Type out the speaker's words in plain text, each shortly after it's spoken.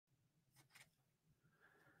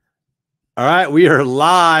All right, we are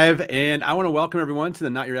live, and I want to welcome everyone to the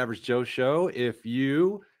Not Your Average Joe Show. If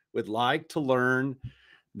you would like to learn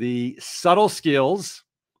the subtle skills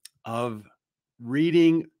of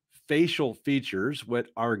reading facial features, what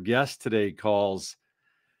our guest today calls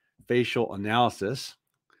facial analysis,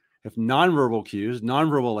 if nonverbal cues,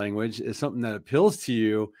 nonverbal language is something that appeals to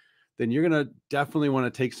you, then you're going to definitely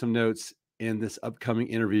want to take some notes in this upcoming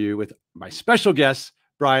interview with my special guest,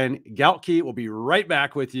 Brian Galke. Will be right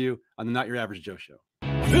back with you on the Not Your Average Joe Show.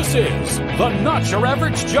 This is the Not Your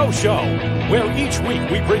Average Joe Show, where each week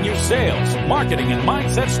we bring you sales, marketing, and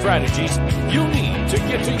mindset strategies you need to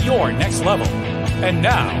get to your next level. And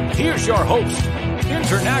now, here's your host,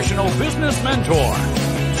 international business mentor,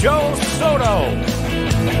 Joe Soto.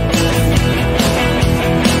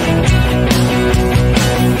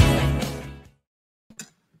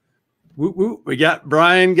 Woo woo. We got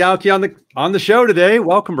Brian Galke on the show today.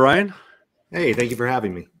 Welcome, Brian. Hey, thank you for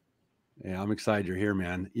having me. Yeah, I'm excited you're here,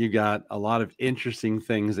 man. You got a lot of interesting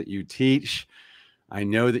things that you teach. I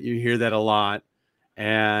know that you hear that a lot.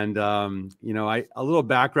 And you know, a little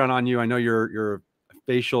background on you. I know you're a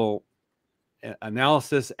facial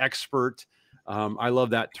analysis expert. I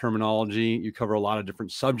love that terminology. You cover a lot of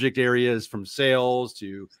different subject areas, from sales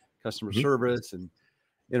to customer service and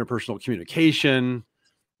interpersonal communication.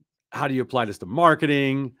 How do you apply this to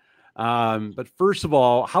marketing? But first of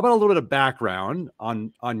all, how about a little bit of background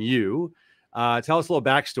on you? Tell us a little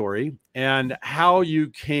backstory and how you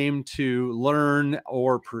came to learn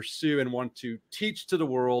or pursue and want to teach to the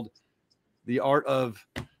world the art of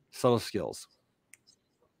subtle skills.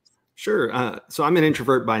 Sure. So I'm an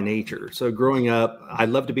introvert by nature. So growing up, I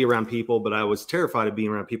loved to be around people, but I was terrified of being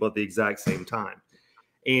around people at the exact same time.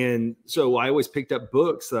 And so I always picked up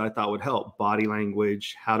books that I thought would help: body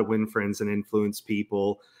language, how to win friends and influence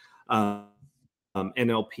people,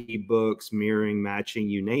 NLP books, mirroring, matching,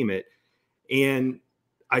 you name it. And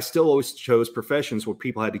I still always chose professions where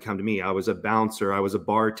people had to come to me. I was a bouncer. I was a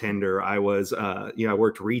bartender. I was, I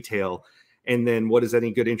worked retail. And then what does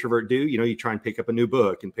any good introvert do? You know, you try and pick up a new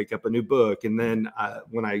book and pick up a new book. And then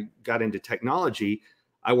when I got into technology,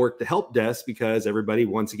 I worked the help desk because everybody,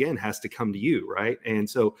 once again, has to come to you, right? And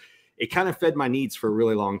so it kind of fed my needs for a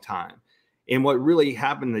really long time. And what really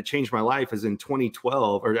happened that changed my life is in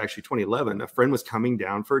 2012, or actually 2011, a friend was coming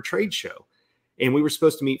down for a trade show. And we were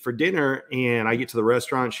supposed to meet for dinner. And I get to the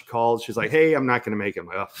restaurant, she calls, she's like, "Hey, I'm not going to make it." I'm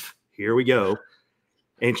like, "Oh, here we go."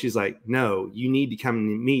 And she's like, "No, you need to come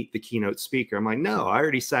and meet the keynote speaker." I'm like, "No, I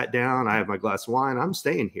already sat down. I have my glass of wine. I'm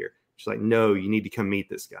staying here." She's like, "No, you need to come meet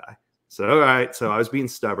this guy." So, all right. So I was being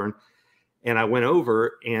stubborn, and I went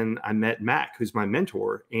over and I met Mac, who's my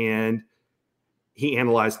mentor, and he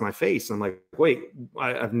analyzed my face. I'm like, "Wait,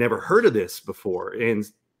 I've never heard of this before." And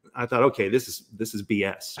I thought, okay, this is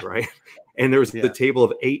BS, right? And there was the table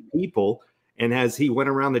of 8 people. And as he went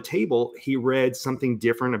around the table, he read something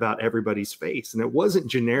different about everybody's face. And it wasn't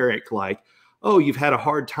generic like, "Oh, you've had a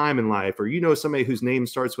hard time in life," or, "You know, somebody whose name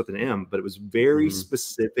starts with an M," but it was very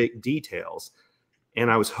specific details. And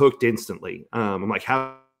I was hooked instantly. I'm like,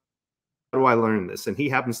 how do I learn this? And he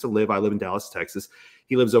happens to I live in Dallas, Texas.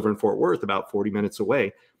 He lives over in Fort Worth, about 40 minutes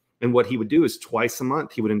away. And what he would do is twice a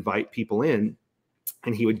month, he would invite people in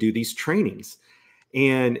and he would do these trainings.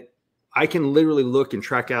 And I can literally look and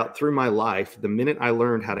track out through my life. The minute I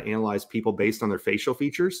learned how to analyze people based on their facial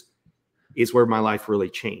features is where my life really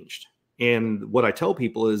changed. And what I tell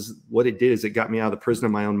people is what it did is it got me out of the prison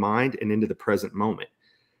of my own mind and into the present moment.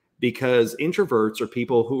 Because introverts are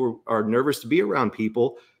people who are nervous to be around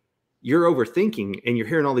people. You're overthinking and you're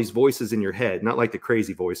hearing all these voices in your head, not like the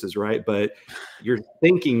crazy voices, right? But you're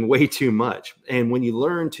thinking way too much. And when you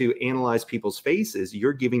learn to analyze people's faces,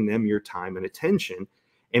 you're giving them your time and attention.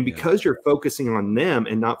 And because you're focusing on them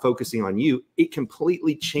and not focusing on you, it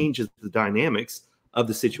completely changes the dynamics of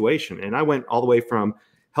the situation. And I went all the way from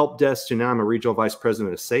help desk to now I'm a regional vice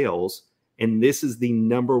president of sales. And this is the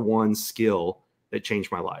 #1 skill that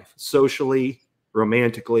changed my life, socially,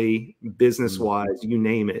 romantically, business-wise, you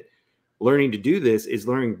name it. Learning to do this is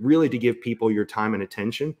learning really to give people your time and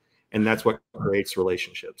attention. And that's what creates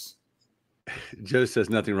relationships. Joe says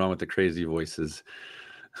nothing wrong with the crazy voices.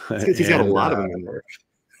 He's got a lot of them in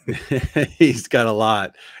there. He's got a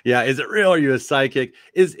lot. Yeah. Is it real? Are you a psychic?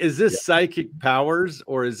 Is this psychic powers,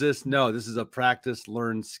 or is this, no, this is a practice,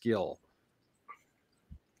 learned skill?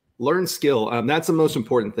 Learn skill. That's the most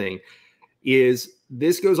important thing. Is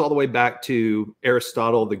this goes all the way back to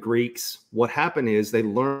Aristotle, the Greeks. What happened is they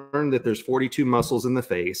learned that there's 42 muscles in the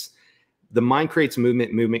face. The mind creates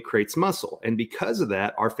movement, movement creates muscle. And because of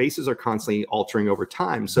that, our faces are constantly altering over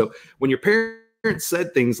time. So when your parents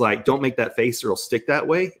said things like, "Don't make that face or it'll stick that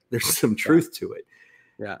way," there's some truth to it.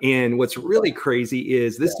 Yeah. And what's really crazy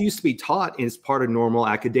is this used to be taught as part of normal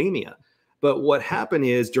academia. But what happened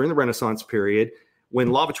is during the Renaissance period,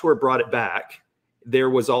 when Lavater brought it back,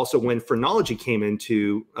 there was also when phrenology came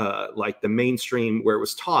into like the mainstream where it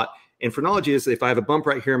was taught. And phrenology is, if I have a bump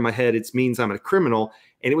right here in my head, it means I'm a criminal.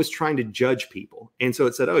 And it was trying to judge people. And so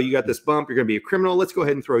it said, oh, you got this bump, you're going to be a criminal. Let's go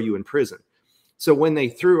ahead and throw you in prison. So when they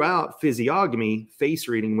threw out physiognomy, face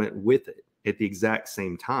reading went with it at the exact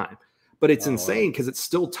same time. But it's insane because it's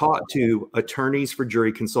still taught to attorneys for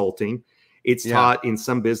jury consulting. It's taught in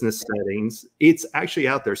some business settings. It's actually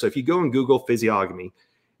out there. So if you go and Google physiognomy,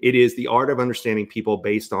 it is the art of understanding people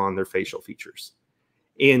based on their facial features.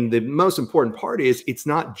 And the most important part is it's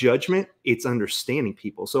not judgment, it's understanding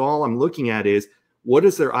people. So all I'm looking at is what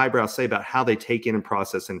does their eyebrows say about how they take in and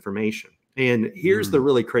process information? And here's the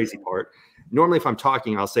really crazy part. Normally, if I'm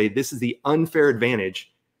talking, I'll say this is the unfair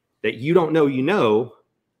advantage that you don't know you know,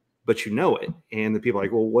 but you know it. And the people are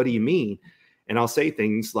like, well, what do you mean? And I'll say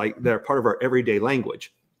things like they're part of our everyday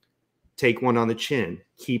language. Take one on the chin,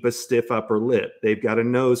 keep a stiff upper lip. They've got a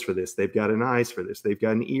nose for this. They've got an eyes for this. They've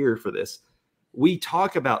got an ear for this. We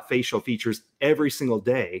talk about facial features every single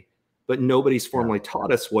day, but nobody's formally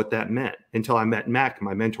taught us what that meant until I met Mac,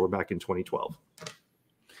 my mentor, back in 2012.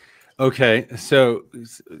 Okay. So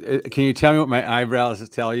can you tell me what my eyebrows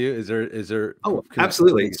tell you? Is there? Oh,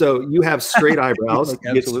 absolutely. So you have straight eyebrows,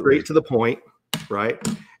 get straight to the point, right?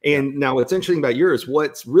 And now what's interesting about yours,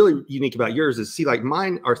 what's really unique about yours is, see, like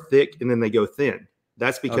mine are thick and then they go thin.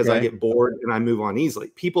 That's because I get bored and I move on easily.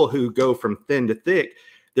 People who go from thin to thick,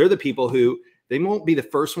 they're the people who, they won't be the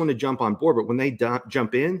first one to jump on board, but when they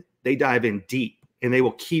jump in, they dive in deep and they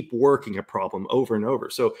will keep working a problem over and over.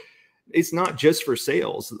 So it's not just for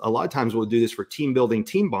sales. A lot of times we'll do this for team building,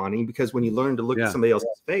 team bonding, because when you learn to look at somebody else's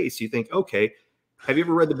face, you think, okay, have you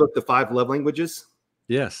ever read the book, The 5 Love Languages?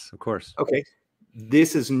 Yes, of course. Okay.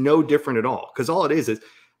 This is no different at all. Because all it is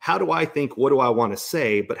how do I think, what do I want to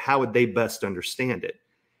say, but how would they best understand it?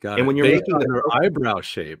 Got and it. when you're based making their eyebrow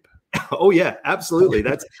shape. Oh yeah, absolutely.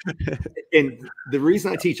 That's and the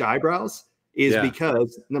reason I teach eyebrows is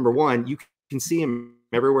because number one, you can see them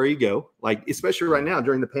everywhere you go. Like especially right now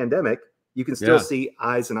during the pandemic, you can still see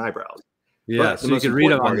eyes and eyebrows. Yeah, so you can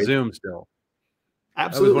read them on Zoom still.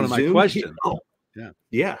 Absolutely, that was one of my questions.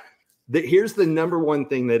 Here's the number one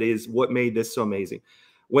thing that is what made this so amazing.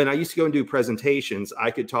 When I used to go and do presentations, I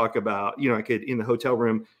could talk about, I could in the hotel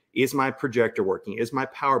room, is my projector working? Is my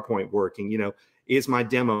PowerPoint working? Is my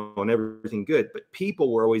demo and everything good? But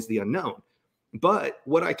people were always the unknown. But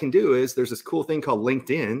what I can do is there's this cool thing called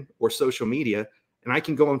LinkedIn or social media, and I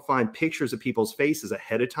can go and find pictures of people's faces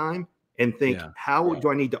ahead of time and think, how do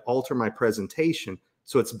I need to alter my presentation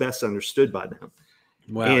so it's best understood by them?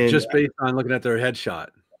 Wow. And just based on looking at their headshot.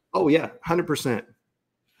 Oh, yeah, 100%.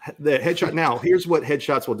 The headshot. Now, here's what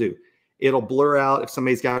headshots will do. It'll blur out if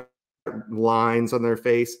somebody's got lines on their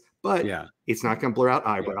face, but it's not going to blur out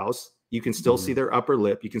eyebrows. You can still see their upper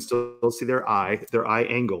lip. You can still see their eye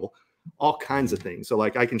angle, all kinds of things. So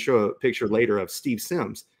like I can show a picture later of Steve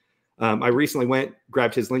Sims. I recently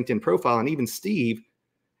grabbed his LinkedIn profile, and even Steve,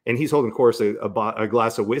 and he's holding, of course, a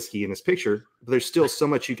glass of whiskey in his picture. But there's still so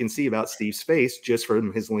much you can see about Steve's face just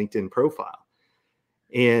from his LinkedIn profile.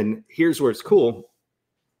 And here's where it's cool.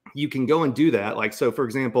 You can go and do that. Like, so for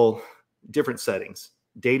example, different settings,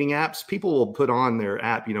 dating apps, people will put on their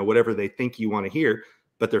app, whatever they think you want to hear,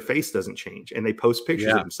 but their face doesn't change and they post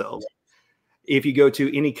pictures of themselves. If you go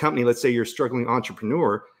to any company, let's say you're a struggling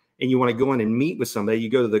entrepreneur and you want to go in and meet with somebody, you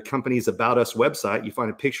go to the company's About Us website, you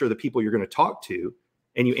find a picture of the people you're going to talk to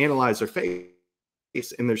and you analyze their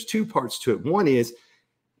face. And there's two parts to it. One is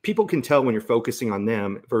people can tell when you're focusing on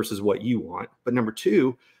them versus what you want. But number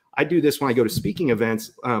two, I do this when I go to speaking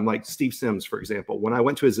events, like Steve Sims, for example. When I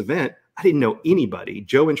went to his event, I didn't know anybody.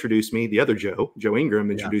 Joe introduced me, the other Joe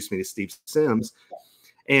Ingram introduced me to Steve Sims.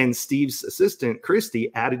 And Steve's assistant,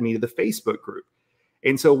 Christy, added me to the Facebook group.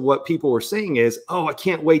 And so what people were saying is, oh, I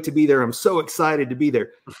can't wait to be there. I'm so excited to be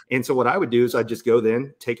there. And so what I would do is I'd just go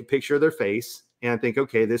then, take a picture of their face, and I think,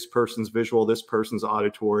 okay, this person's visual, this person's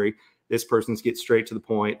auditory, this person's get straight to the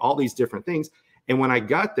point, all these different things. And when I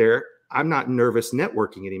got there, I'm not nervous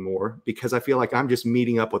networking anymore because I feel like I'm just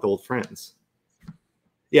meeting up with old friends.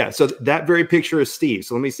 Yeah, so that very picture is Steve.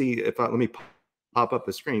 So let me see if let me pop up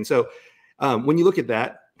the screen. So when you look at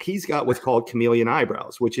that, he's got what's called chameleon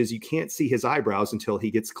eyebrows, which is you can't see his eyebrows until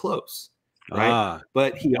he gets close, right?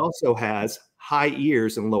 But he also has high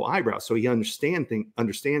ears and low eyebrows, so he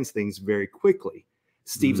understands things very quickly.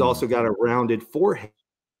 Steve's also got a rounded forehead.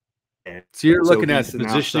 So you're looking at the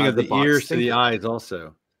positioning of the ears to the eyes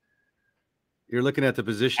also. You're looking at the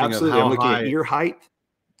positioning of how high. Ear height.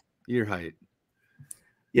 Ear height.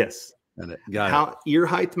 Yes. Got it. How ear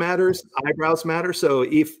height matters, eyebrows matter. So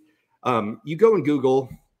if you go and Google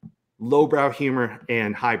lowbrow humor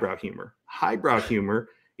and highbrow humor. Highbrow humor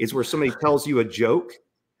is where somebody tells you a joke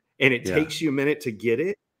and it takes you a minute to get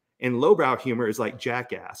it. And lowbrow humor is like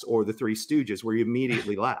Jackass or the Three Stooges, where you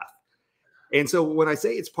immediately laugh. And so when I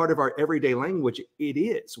say it's part of our everyday language, it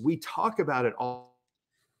is. We talk about it all,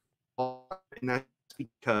 and that's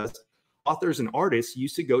because authors and artists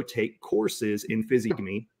used to go take courses in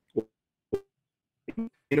physiognomy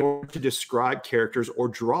in order to describe characters or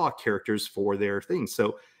draw characters for their things.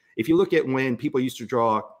 So if you look at when people used to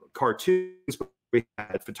draw cartoons, we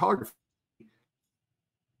had photography.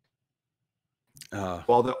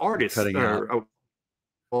 While the artists are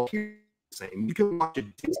saying you can watch a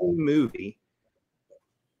Disney movie.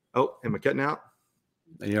 Oh, am I cutting out?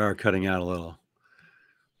 You are cutting out a little.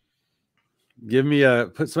 Give me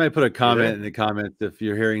somebody put a comment in the comments if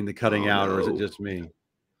you're hearing the cutting out, or is it just me?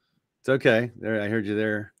 It's okay. There, I heard you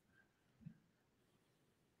there.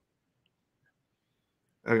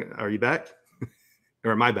 Are you back?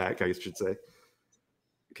 Or am I back, I should say.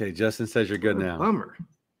 Okay, Justin says you're good now. Bummer.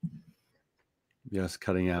 Yes,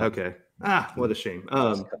 cutting out. Okay. What a shame.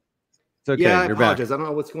 It's okay. Yeah, I You're apologize. back. I don't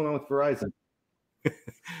know what's going on with Verizon.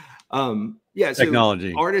 So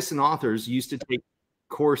Technology. Artists and authors used to take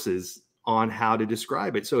courses on how to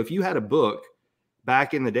describe it. So if you had a book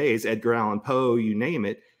back in the days, Edgar Allan Poe, you name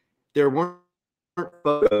it, there weren't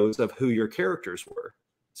photos of who your characters were.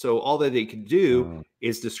 So all that they could do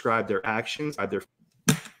is describe their actions,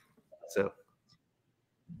 so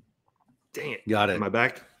dang it. Got it. Am I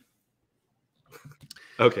back?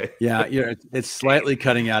 Okay. Yeah, it's slightly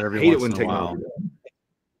cutting out every once in a while.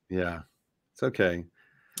 Yeah, it's okay.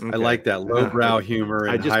 I like that lowbrow humor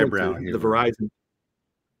and highbrow humor. The Verizon.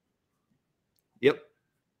 Yep.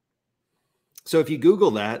 So if you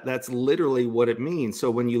Google that, that's literally what it means. So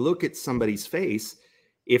when you look at somebody's face,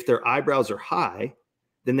 if their eyebrows are high,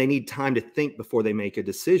 then they need time to think before they make a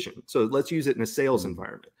decision. So let's use it in a sales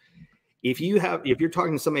environment. If you're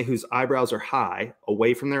talking to somebody whose eyebrows are high,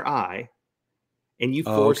 away from their eye, and you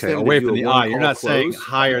force them away to from do the a eye, you're not close, saying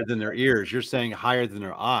higher than their ears. You're saying higher than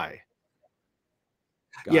their eye.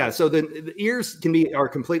 Got it. So the ears are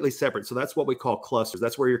completely separate. So that's what we call clusters.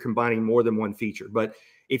 That's where you're combining more than one feature. But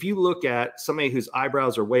if you look at somebody whose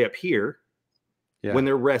eyebrows are way up here when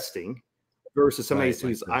they're resting versus somebody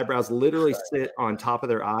whose eyebrows literally sit on top of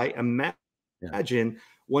their eye, imagine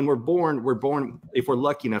when we're born, if we're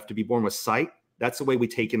lucky enough to be born with sight, that's the way we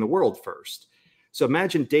take in the world first. So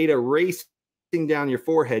imagine data racing down your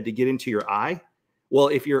forehead to get into your eye. Well,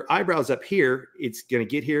 if your eyebrow's up here, it's going to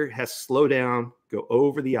get here, has to slow down, go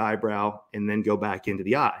over the eyebrow, and then go back into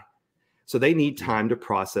the eye. So they need time to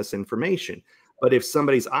process information. But if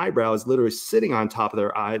somebody's eyebrow is literally sitting on top of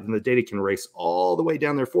their eye, then the data can race all the way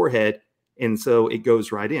down their forehead, and so it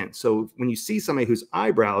goes right in. So when you see somebody whose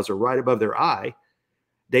eyebrows are right above their eye,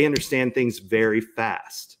 they understand things very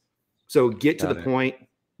fast. So get to the point,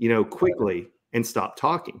 quickly and stop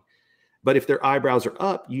talking. But if their eyebrows are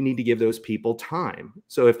up, you need to give those people time.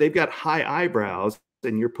 So if they've got high eyebrows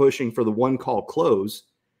and you're pushing for the one call close,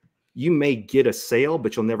 you may get a sale,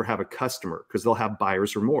 but you'll never have a customer because they'll have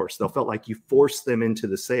buyer's remorse. They'll feel like you forced them into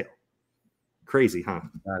the sale. Crazy, huh?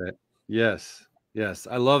 Got it. Yes. Yes.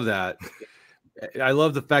 I love that. I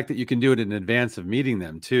love the fact that you can do it in advance of meeting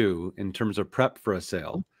them too, in terms of prep for a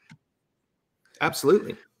sale.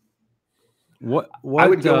 Absolutely. What I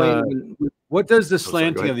would go in. What does the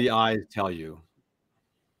slanting of the eyes tell you?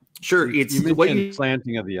 Sure. You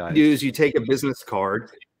slanting of the eyes. Do is you take a business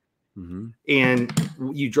card and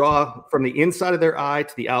you draw from the inside of their eye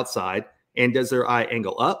to the outside. And does their eye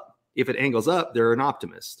angle up? If it angles up, they're an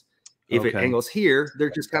optimist. If it angles here, they're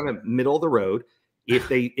just kind of middle of the road.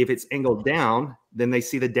 If it's angled down, then they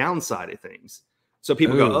see the downside of things. So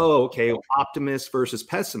people go, oh, okay, optimist versus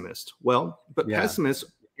pessimist. Well, but pessimists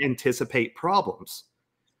anticipate problems.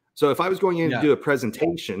 So if I was going in to do a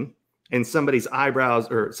presentation and somebody's eyebrows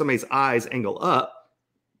or somebody's eyes angle up,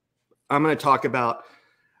 I'm going to talk about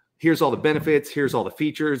here's all the benefits, here's all the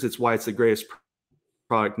features, it's why it's the greatest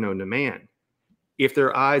product known to man. If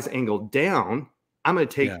their eyes angle down, I'm going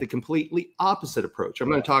to take the completely opposite approach. I'm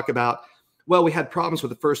going to talk about, well, we had problems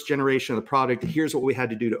with the first generation of the product. Here's what we had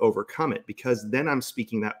to do to overcome it, because then I'm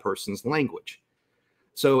speaking that person's language.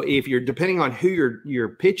 So if you're depending on who you're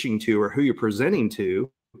pitching to or who you're presenting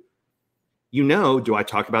to, do I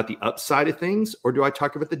talk about the upside of things or do I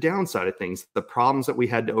talk about the downside of things, the problems that we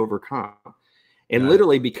had to overcome? And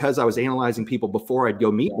literally, because I was analyzing people before I'd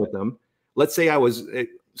go meet with them, let's say I was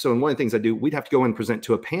so one of the things I do, we'd have to go and present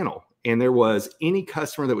to a panel. And there was any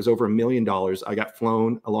customer that was over $1 million, I got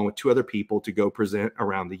flown along with 2 other people to go present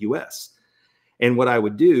around the US. And what I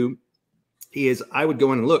would do is I would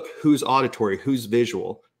go in and look who's auditory, who's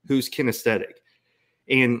visual, who's kinesthetic.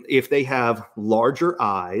 And if they have larger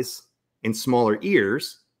eyes and smaller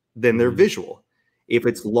ears, then they're visual. If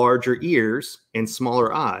it's larger ears and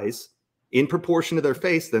smaller eyes in proportion to their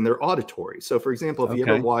face, then they're auditory. So for example, if you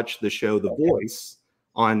ever watch the show The Voice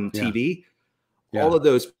on TV, all of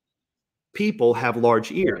those people have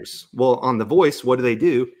large ears. Well, on The Voice, what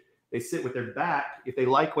do? They sit with their back. If they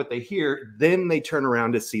like what they hear, then they turn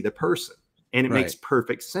around to see the person. And it makes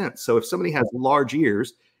perfect sense. So if somebody has large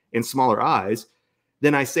ears and smaller eyes,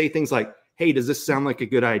 then I say things like, hey, does this sound like a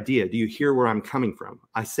good idea? Do you hear where I'm coming from?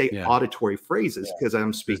 I say auditory phrases because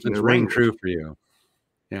I'm speaking the language. True for you.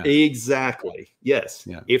 Yeah. Exactly. Yes.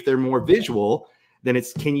 Yeah. If they're more visual, then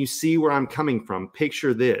it's, can you see where I'm coming from?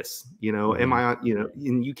 Picture this, you know, am I, you know,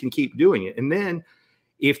 and you can keep doing it. And then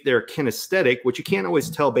if they're kinesthetic, which you can't always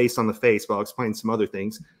tell based on the face, but I'll explain some other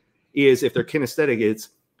things, is if they're kinesthetic, it's,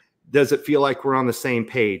 does it feel like we're on the same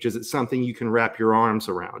page? Is it something you can wrap your arms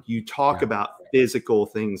around? You talk about physical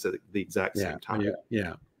things at the exact same time.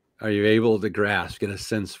 Are you able to grasp, get a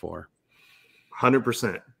sense for?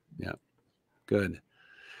 100%. Yeah. Good.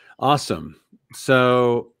 Awesome.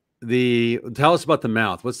 So tell us about the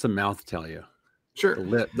mouth. What's the mouth tell you? Sure.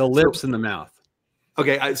 The lips and the mouth.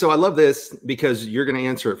 Okay. So I love this because you're going to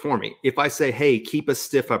answer it for me. If I say, hey, keep a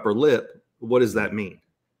stiff upper lip, what does that mean?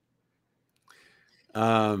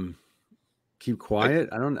 Keep quiet.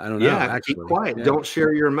 I don't know. Yeah, actually. Keep quiet. Yeah. Don't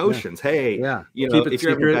share your emotions. Yeah. Hey, you know, if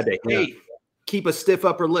you're having a bad day, hey, keep a stiff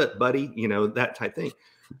upper lip, buddy. You know, that type thing.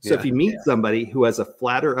 So if you meet somebody who has a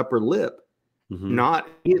flatter upper lip, not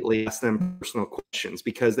immediately ask them personal questions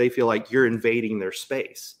because they feel like you're invading their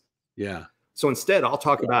space. Yeah. So instead, I'll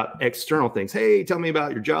talk about external things. Hey, tell me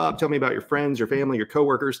about your job. Tell me about your friends, your family, your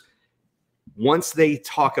coworkers. Once they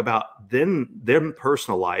talk about their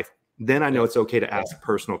personal life, then I know it's okay to ask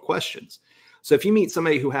personal questions. So if you meet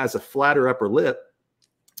somebody who has a flatter upper lip,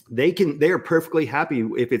 they are perfectly happy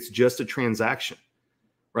if it's just a transaction,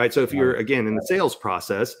 right? So if you're, again, in the sales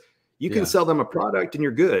process, you can sell them a product and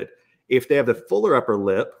you're good. If they have the fuller upper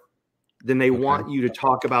lip, then they want you to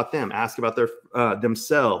talk about them, ask about their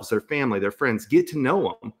themselves, their family, their friends, get to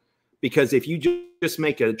know them. Because if you just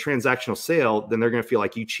make a transactional sale, then they're going to feel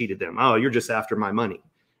like you cheated them. Oh, you're just after my money,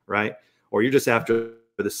 right? Or you're just after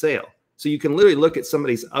the sale. So you can literally look at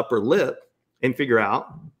somebody's upper lip and figure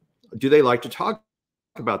out, do they like to talk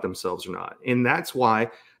about themselves or not? And that's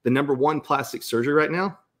why the #1 plastic surgery right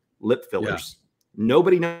now, lip fillers.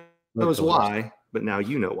 Nobody knows why, but now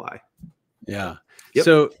you know why. Yeah. Yep.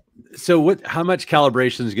 So how much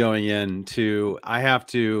calibration is going into, I have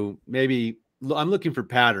to I'm looking for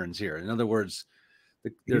patterns here. In other words,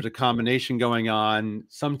 there's a combination going on.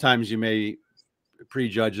 Sometimes you may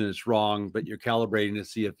prejudge and it's wrong, but you're calibrating to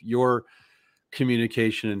see if your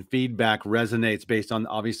communication and feedback resonates based on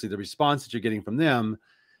obviously the response that you're getting from them.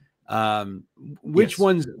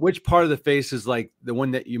 Which part of the face is like the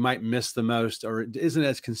one that you might miss the most, or isn't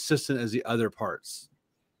as consistent as the other parts?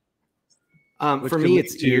 For me,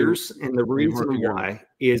 it's ears. And the reason why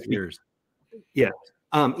is ears.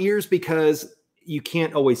 Ears, because you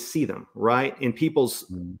can't always see them, right? In people's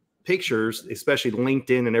pictures, especially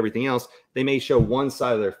LinkedIn and everything else, they may show one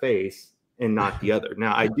side of their face and not the other.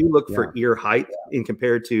 Now, I do look for ear height in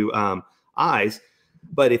compared to eyes,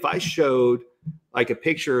 but if I showed like a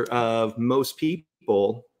picture of most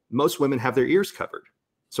people, most women have their ears covered.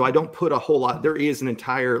 So I don't put a whole lot. There is an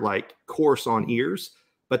entire like course on ears,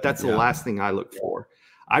 but that's the last thing I look for.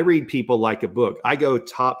 I read people like a book. I go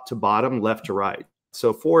top to bottom, left to right.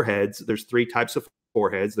 So foreheads, there's 3 types of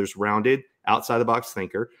foreheads. There's rounded, outside the box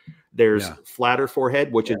thinker. There's flatter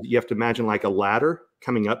forehead, which is, you have to imagine like a ladder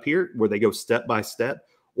coming up here where they go step by step,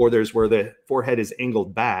 or there's where the forehead is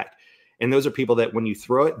angled back. And those are people that when you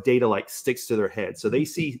throw it, data like sticks to their head. So they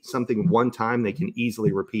see something one time, they can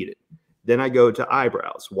easily repeat it. Then I go to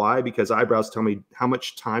eyebrows. Why? Because eyebrows tell me how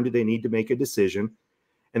much time do they need to make a decision,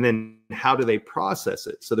 and then how do they process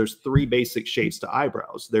it? So there's 3 basic shapes to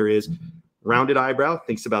eyebrows. There is rounded eyebrow,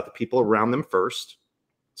 thinks about the people around them first.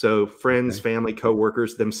 So friends, family,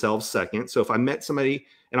 coworkers, themselves second. So if I met somebody,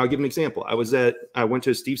 and I'll give an example. I went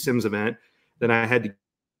to a Steve Sims event, then I had to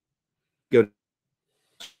go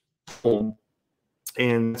home,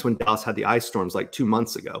 and that's when Dallas had the ice storms like 2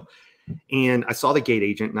 months ago. And I saw the gate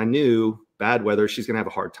agent and I knew bad weather, she's going to have a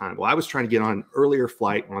hard time. Well, I was trying to get on an earlier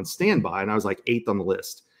flight on standby, and I was like 8th on the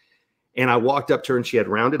list. And I walked up to her and she had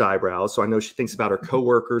rounded eyebrows. So I know she thinks about her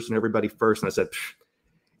coworkers and everybody first. And I said, pfft.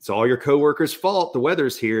 it's all your coworkers' fault. The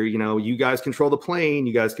weather's here. You know, you guys control the plane.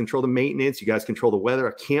 You guys control the maintenance. You guys control the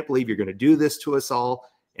weather. I can't believe you're going to do this to us all.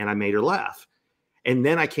 And I made her laugh. And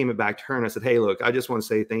then I came back to her and I said, hey, look, I just want to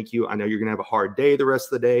say thank you. I know you're going to have a hard day the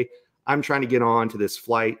rest of the day. I'm trying to get on to this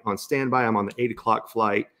flight on standby. I'm on the 8 o'clock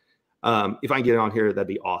flight. If I can get on here, that'd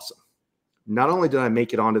be awesome. Not only did I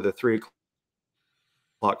make it onto the 3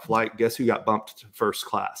 o'clock flight, guess who got bumped to first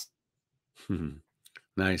class?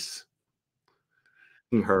 Nice.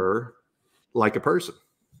 Her like a person.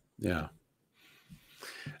 Yeah.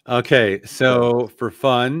 Okay. So for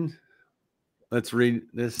fun, let's read.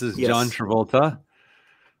 This is John Travolta.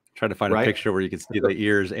 Try to find a picture where you can see the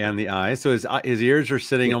ears and the eyes. So his ears are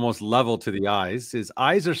sitting almost level to the eyes. His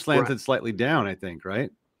eyes are slanted slightly down, I think,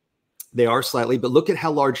 right? They are slightly, but look at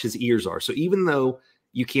how large his ears are. So even though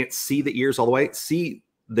you can't see the ears all the way, see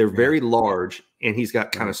they're very large, and he's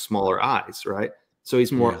got kind of smaller eyes, right? So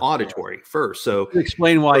he's more auditory first. So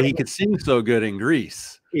explain why he could sing so good in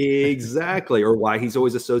Greece. Exactly. Or why he's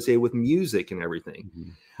always associated with music and everything.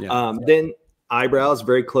 Then eyebrows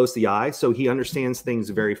very close to the eye. So he understands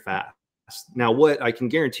things very fast. Now, what I can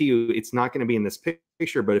guarantee you, it's not going to be in this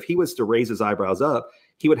picture, but if he was to raise his eyebrows up,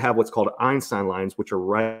 he would have what's called Einstein lines, which are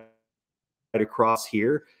right across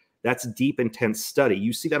here. That's deep, intense study.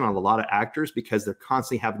 You see that on a lot of actors because they're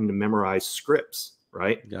constantly having to memorize scripts,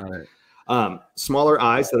 right? Got it. Smaller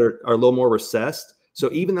eyes that are a little more recessed. So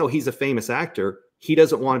even though he's a famous actor, he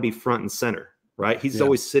doesn't want to be front and center, right? He's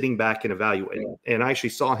always sitting back and evaluating. And I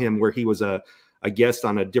actually saw him where he was a guest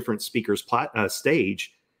on a different speaker's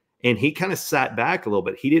stage, and he kind of sat back a little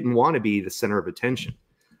bit. He didn't want to be the center of attention.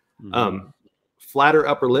 Flatter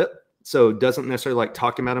upper lip. So doesn't necessarily like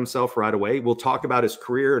talking about himself right away. We'll talk about his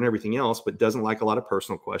career and everything else, but doesn't like a lot of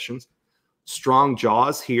personal questions. Strong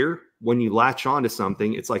jaws here. When you latch onto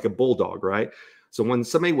something, it's like a bulldog, right? So when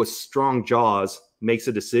somebody with strong jaws makes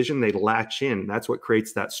a decision, they latch in. That's what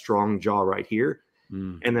creates that strong jaw right here.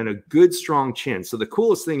 And then a good strong chin. So the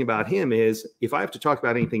coolest thing about him is if I have to talk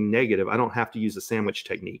about anything negative, I don't have to use the sandwich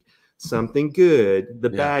technique. Something good, the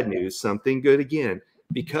bad news, something good again,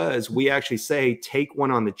 because we actually say take one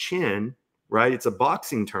on the chin, right? It's a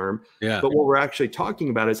boxing term. But what we're actually talking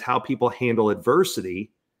about is how people handle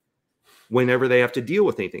adversity whenever they have to deal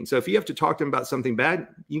with anything. So if you have to talk to them about something bad,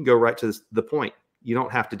 you can go right to the point. You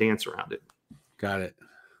don't have to dance around it. Got it.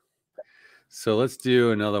 So let's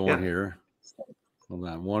do another one here. Hold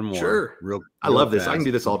on, one more. Sure. I love this. I can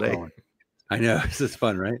do this all day. I know. This is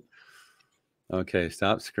fun, right? Okay,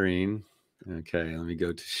 stop screen. Okay, let me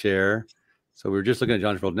go to share. So we were just looking at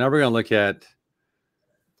John Travolta. Now we're going to look at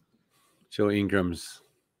Joe Ingram's.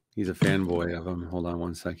 He's a fanboy of him. Hold on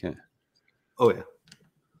one second. Oh, yeah.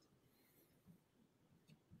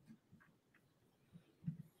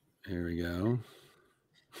 Here we go.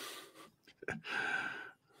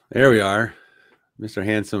 There we are. Mr.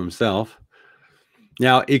 Handsome himself.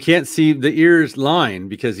 Now you can't see the ears line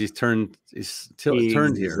because he's turned here.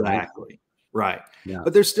 Exactly. Right. Yeah.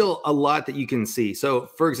 But there's still a lot that you can see. So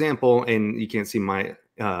for example, and you can't see my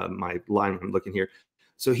my line I'm looking here.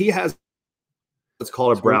 So he has what's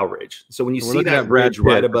called a brow ridge. So when you see that ridge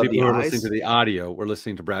right above the eyes, listening to the audio, we're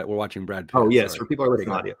listening to Brad. We're watching Brad Pitt. Oh yes, for people who are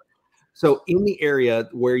listening to audio. So in the area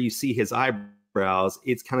where you see his eyebrows,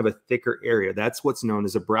 it's kind of a thicker area. That's what's known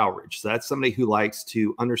as a brow ridge. So that's somebody who likes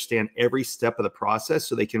to understand every step of the process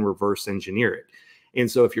so they can reverse engineer it.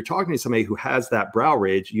 And so if you're talking to somebody who has that brow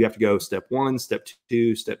ridge, you have to go step 1, step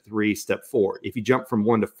 2, step 3, step 4. If you jump from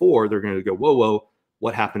 1 to 4, they're going to go, whoa, whoa,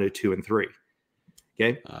 what happened to 2 and 3?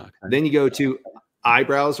 Okay. Then you go to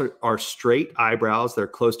eyebrows are straight eyebrows. They're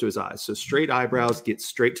close to his eyes. So straight eyebrows get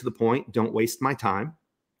straight to the point. Don't waste my time.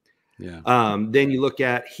 Yeah. Then you look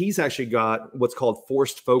at, he's actually got what's called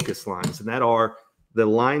forced focus lines, and that are the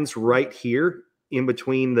lines right here in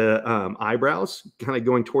between the eyebrows, kind of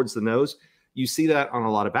going towards the nose. You see that on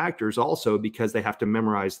a lot of actors also because they have to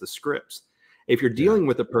memorize the scripts. If you're dealing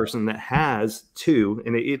with a person that has 2,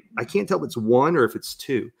 and I can't tell if it's 1 or if it's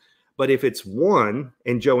 2, but if it's 1,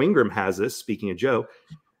 and Joe Ingram has this, speaking of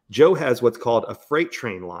Joe has what's called a freight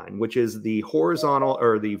train line, which is the horizontal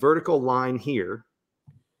or the vertical line here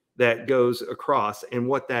that goes across. And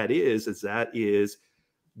what that is it's a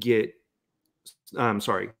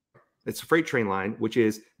freight train line, which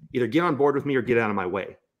is either get on board with me or get out of my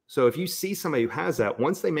way. So if you see somebody who has that,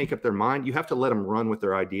 once they make up their mind, you have to let them run with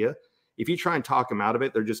their idea. If you try and talk them out of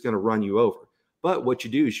it, they're just going to run you over. But what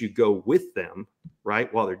you do is you go with them,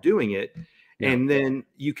 right, while they're doing it. Yeah. And then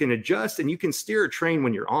you can adjust and you can steer a train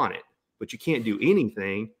when you're on it, but you can't do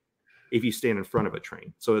anything if you stand in front of a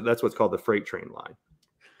train. So that's what's called the freight train line.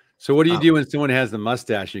 So what do you do when someone has the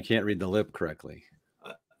mustache? You can't read the lip correctly.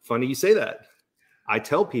 Funny you say that. I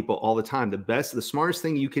tell people all the time, the smartest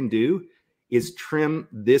thing you can do is trim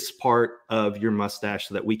this part of your mustache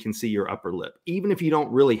so that we can see your upper lip, even if you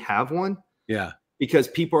don't really have one. Yeah. Because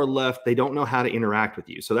people are left, they don't know how to interact with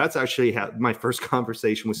you. So that's actually how my first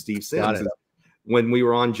conversation with Steve Sims. When we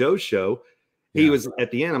were on Joe's show, he was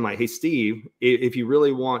at the end. I'm like, hey, Steve, if you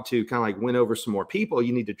really want to kind of like win over some more people,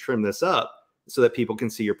 you need to trim this up so that people can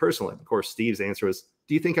see your personal life. Of course, Steve's answer was,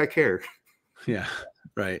 do you think I care? Yeah.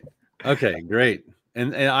 Right. Okay, great.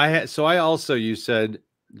 And I also, you said,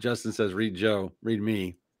 Justin says, read Joe, read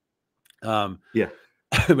me. Yeah.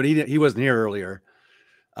 But he wasn't here earlier.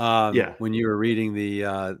 Yeah. When you were reading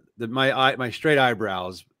my straight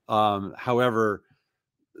eyebrows, however,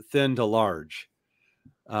 thin to large,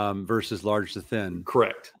 versus large to thin.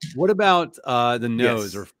 Correct. What about the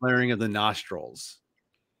nose or flaring of the nostrils?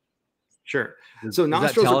 Sure. So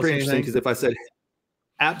nostrils are pretty interesting because if I said,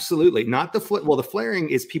 absolutely not the flaring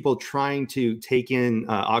is people trying to take in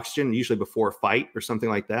oxygen, usually before a fight or something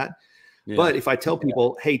like that. Yeah. But if I tell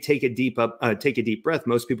people, hey, take a deep breath,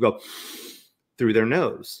 most people go through their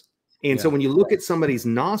nose. And so when you look at somebody's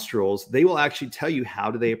nostrils, they will actually tell you how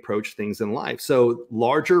do they approach things in life. So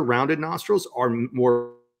larger rounded nostrils are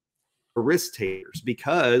more risk takers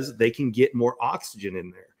because they can get more oxygen in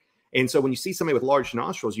there. And so when you see somebody with large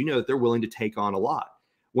nostrils, you know that they're willing to take on a lot.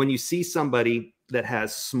 When you see somebody that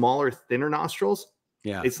has smaller, thinner nostrils,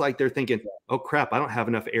 it's like they're thinking, oh crap, I don't have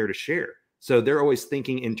enough air to share. So they're always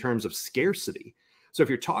thinking in terms of scarcity. So if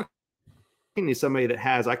you're talking to somebody that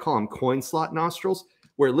has, I call them coin slot nostrils,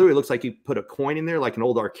 where it literally looks like you put a coin in there like an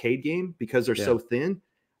old arcade game because they're so thin,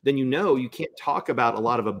 then you know you can't talk about a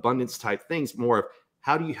lot of abundance type things, more of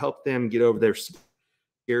how do you help them get over their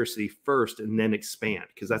scarcity first and then expand,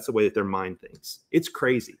 because that's the way that their mind thinks. It's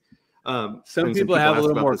crazy. Some people have a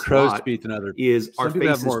little more crow's feet than others. Our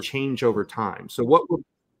faces change over time. So what would...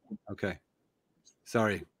 Okay.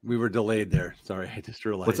 Sorry, we were delayed there. Sorry, I just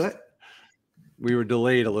realized. What's that? We were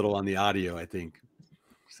delayed a little on the audio, I think.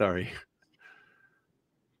 Sorry.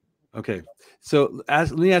 Okay, so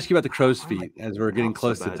let me ask you about the crow's feet as we're getting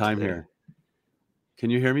close to time here. Can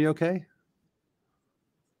you hear me okay?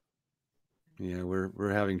 Yeah,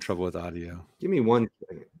 we're having trouble with audio. Give me 1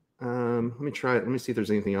 second. Let me try it. Let me see if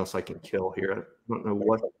there's anything else I can kill here. I don't know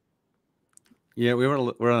what. Yeah,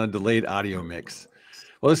 we're on a delayed audio mix.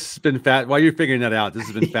 Well, this has been while you're figuring that out, this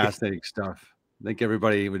has been fascinating stuff. I think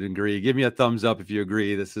everybody would agree. Give me a thumbs up if you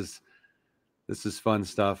agree. This is fun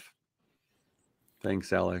stuff.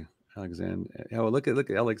 Thanks, Alexander. Oh, look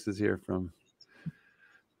at Alex is here from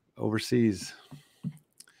overseas.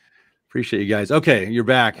 Appreciate you guys. Okay, you're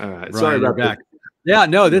back. All right. Brian, Sorry about back. Yeah,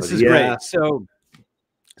 no, this is great. So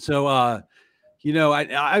you know,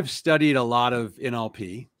 I've studied a lot of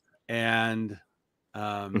NLP, and you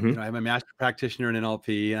know, I'm a master practitioner in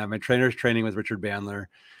NLP. I'm a trainer's training with Richard Bandler.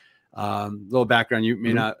 Little background you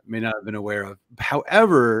may not have been aware of.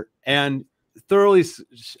 However, and thoroughly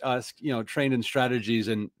you know, trained in strategies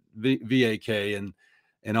and VAK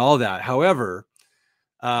and all that. However,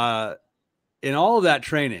 in all of that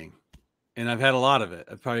training, and I've had a lot of it.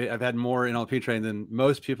 I've had more NLP training than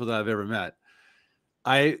most people that I've ever met.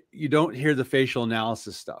 You don't hear the facial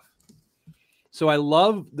analysis stuff. So I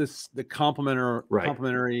love the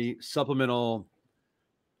complementary supplemental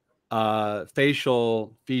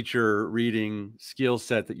facial feature reading skill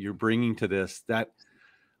set that you're bringing to this, that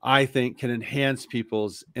I think can enhance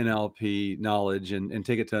people's NLP knowledge and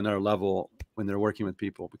take it to another level when they're working with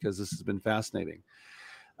people, because this has been fascinating.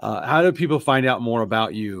 How do people find out more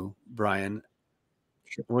about you, Brian?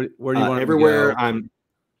 Where do you want everywhere? I'm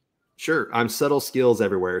Subtle Skills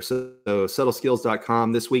everywhere. So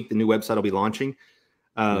subtleskills.com. This week, the new website will be launching.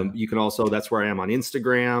 You can also, that's where I am on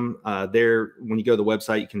Instagram. There, when you go to the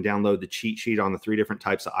website, you can download the cheat sheet on the 3 different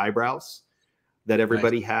types of eyebrows that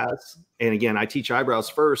everybody has. And again, I teach eyebrows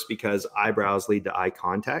first because eyebrows lead to eye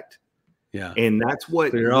contact. Yeah. And that's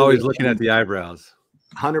what... So you're always looking at the eyebrows.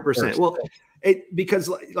 100%. Well, because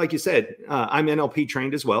like you said, I'm NLP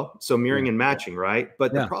trained as well. So mirroring and matching, right?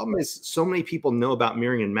 But the problem is so many people know about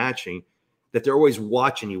mirroring and matching that they're always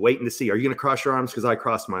watching you, waiting to see, are you going to cross your arms? Because I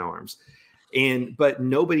crossed my arms. But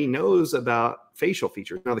nobody knows about facial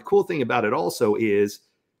features. Now, the cool thing about it also is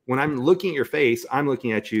when I'm looking at your face, I'm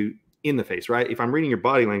looking at you in the face, right? If I'm reading your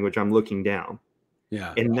body language, I'm looking down.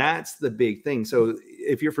 Yeah. And that's the big thing. So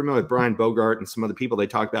if you're familiar with Brian Bogart and some other people, they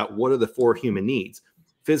talk about what are the 4 human needs: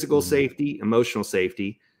 physical safety, emotional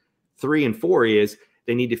safety. 3 and 4 is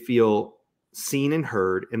they need to feel seen and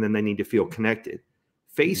heard, and then they need to feel connected.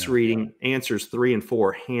 Face reading answers 3 and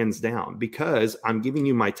 4 hands down, because I'm giving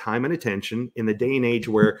you my time and attention in the day and age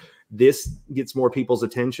where this gets more people's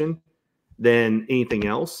attention than anything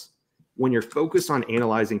else. when you're focused on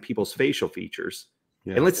analyzing people's facial features,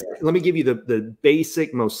 and let me give you the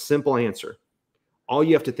basic, most simple answer. All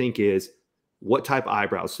you have to think is, what type of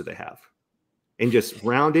eyebrows do they have? And just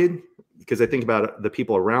rounded, because I think about the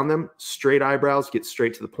people around them, straight eyebrows, get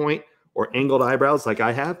straight to the point, or angled eyebrows like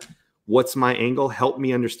I have. What's my angle? Help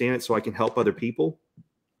me understand it so I can help other people.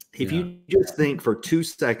 If you just think for 2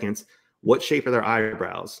 seconds, what shape are their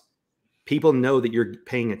eyebrows? People know that you're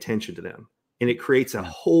paying attention to them, and it creates a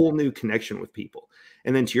whole new connection with people.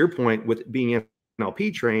 And then to your point, with being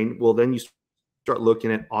NLP trained, well, then you start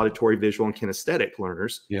looking at auditory, visual, and kinesthetic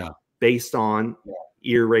learners based on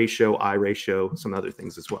ear ratio, eye ratio, some other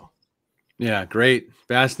things as well. Yeah, great.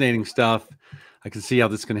 Fascinating stuff. I can see how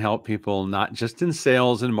this can help people, not just in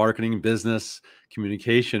sales and marketing, business,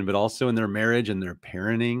 communication, but also in their marriage and their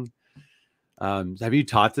parenting. Have you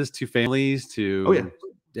taught this to families?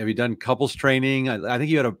 Have you done couples training? I think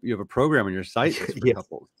you have a program on your site that's for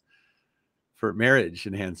couples for marriage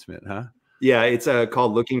enhancement, huh? Yeah, it's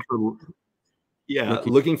called Looking for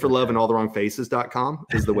Love in All the Wrong Faces.com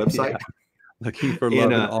is the website. Looking for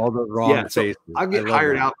love in all the wrong faces. I'll get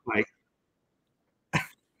hired out by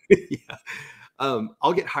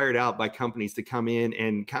I'll get hired out by companies to come in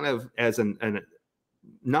and kind of as an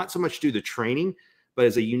not so much do the training, but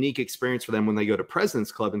as a unique experience for them when they go to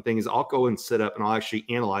President's Club and things. I'll go and sit up and I'll actually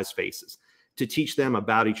analyze faces to teach them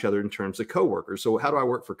about each other in terms of coworkers. So how do I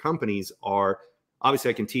work for companies?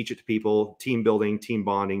 Obviously I can teach it to people, team building, team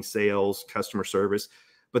bonding, sales, customer service.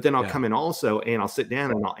 But then I'll come in also and I'll sit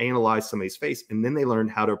down and I'll analyze somebody's face, and then they learn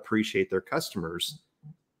how to appreciate their customers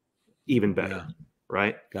even better.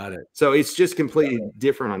 Right? Got it. So it's just completely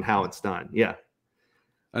different on how it's done. Yeah.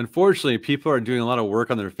 Unfortunately, people are doing a lot of work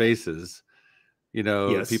on their faces. You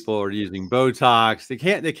know, people are using Botox. They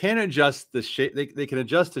can't adjust the shape. They can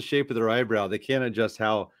adjust the shape of their eyebrow. They can't adjust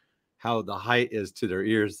how the height is to their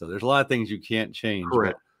ears. So there's a lot of things you can't change.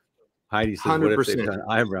 Correct. Heidi says, 100%. What if they've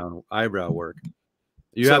done eyebrow work?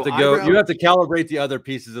 You have to calibrate the other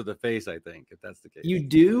pieces of the face, I think, if that's the case. You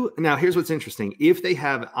do. Now, here's what's interesting. If they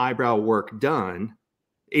have eyebrow work done,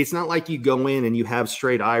 it's not like you go in and you have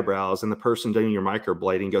straight eyebrows and the person doing your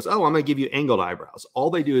microblading goes, oh, I'm going to give you angled eyebrows. All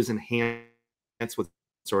they do is enhance what's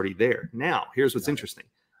already there. Now, here's what's interesting.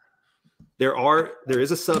 There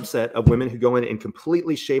is a subset of women who go in and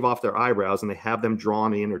completely shave off their eyebrows and they have them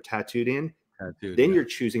drawn in or tattooed in. Then you're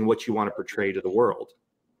choosing what you want to portray to the world.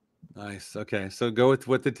 Nice. Okay. So go with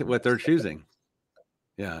what they're choosing.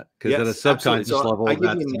 Yeah. Because at a subconscious level, that's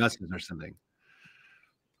the message or something.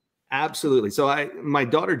 Absolutely. So my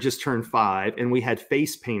daughter just turned 5 and we had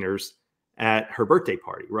face painters at her birthday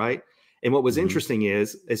party, right? And what was interesting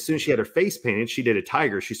is as soon as she had her face painted, she did a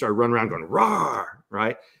tiger. She started running around going, roar,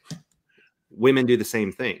 right? Women do the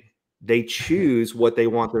same thing. They choose what they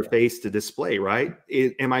want their face to display, right?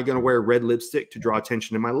 Am I going to wear red lipstick to draw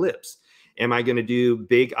attention to my lips? Am I going to do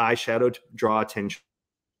big eyeshadow to draw attention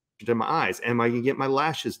to my eyes? Am I going to get my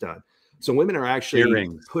lashes done? So women are actually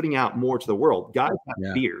putting out more to the world. Guys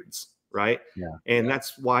have beards, right? Yeah. And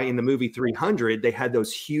that's why in the movie 300, they had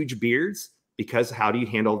those huge beards because how do you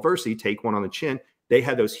handle adversity? Take one on the chin. They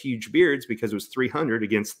had those huge beards because it was 300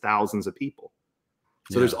 against thousands of people.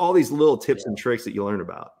 So there's all these little tips and tricks that you learn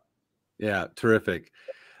about. Yeah, terrific.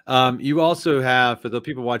 You also have, for the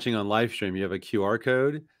people watching on live stream, you have a QR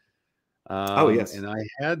code. And I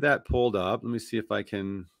had that pulled up. Let me see if I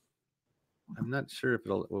can. I'm not sure if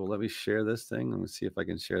it'll let me share this thing. Let me see if I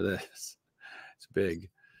can share this. It's big.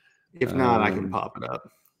 If not, I can pop it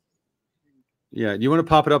up. Yeah, you want to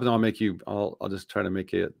pop it up, and I'll make you. I'll just try to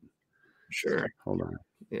make it. Sure. Hold on.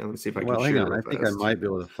 Yeah, let me see if I can. Well, hang on. I think I might be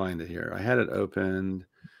able to find it here. I had it opened.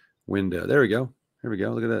 Window. There we go. Here we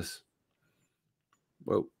go. Look at this.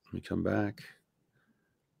 Whoa. Let me come back.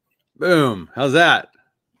 Boom. How's that?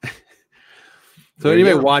 So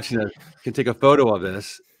anybody watching this can take a photo of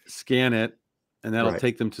this, scan it, and that'll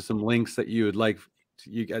take them to some links that you would like.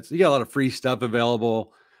 You got a lot of free stuff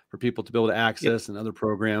available for people to be able to access and other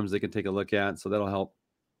programs they can take a look at. So that'll help.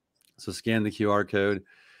 So scan the QR code,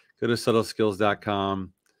 go to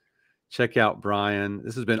subtleskills.com, check out Brian.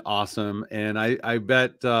 This has been awesome. And I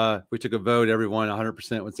bet we took a vote, everyone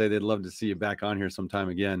 100% would say they'd love to see you back on here sometime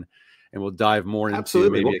again. And we'll dive more into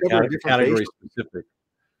maybe a category specific.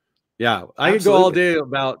 Yeah, I could go all day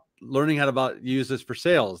about learning how to use this for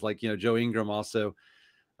sales. Like, Joe Ingram also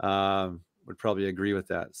would probably agree with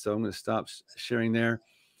that. So I'm going to stop sharing there.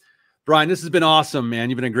 Brian, this has been awesome, man.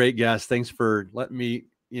 You've been a great guest. Thanks for letting me,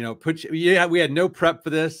 we had no prep for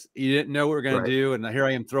this. You didn't know what we were going to do. And here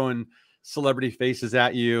I am throwing celebrity faces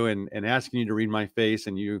at you and asking you to read my face,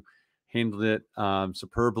 and you handled it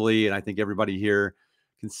superbly. And I think everybody here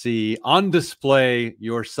can see on display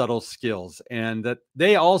your subtle skills, and that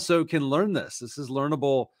they also can learn this. This is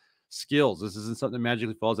learnable skills. This isn't something that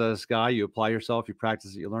magically falls out of the sky. You apply yourself, you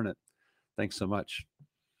practice it, you learn it. Thanks so much.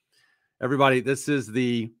 Everybody, this is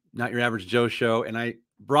the Not Your Average Joe show, and I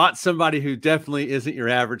brought somebody who definitely isn't your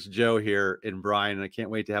average Joe here in Brian, and I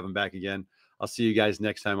can't wait to have him back again. I'll see you guys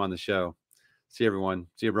next time on the show. See you, everyone.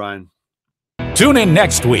 See you, Brian. Tune in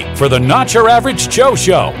next week for the Not Your Average Joe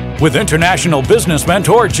show with international business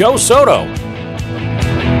mentor Joe Soto.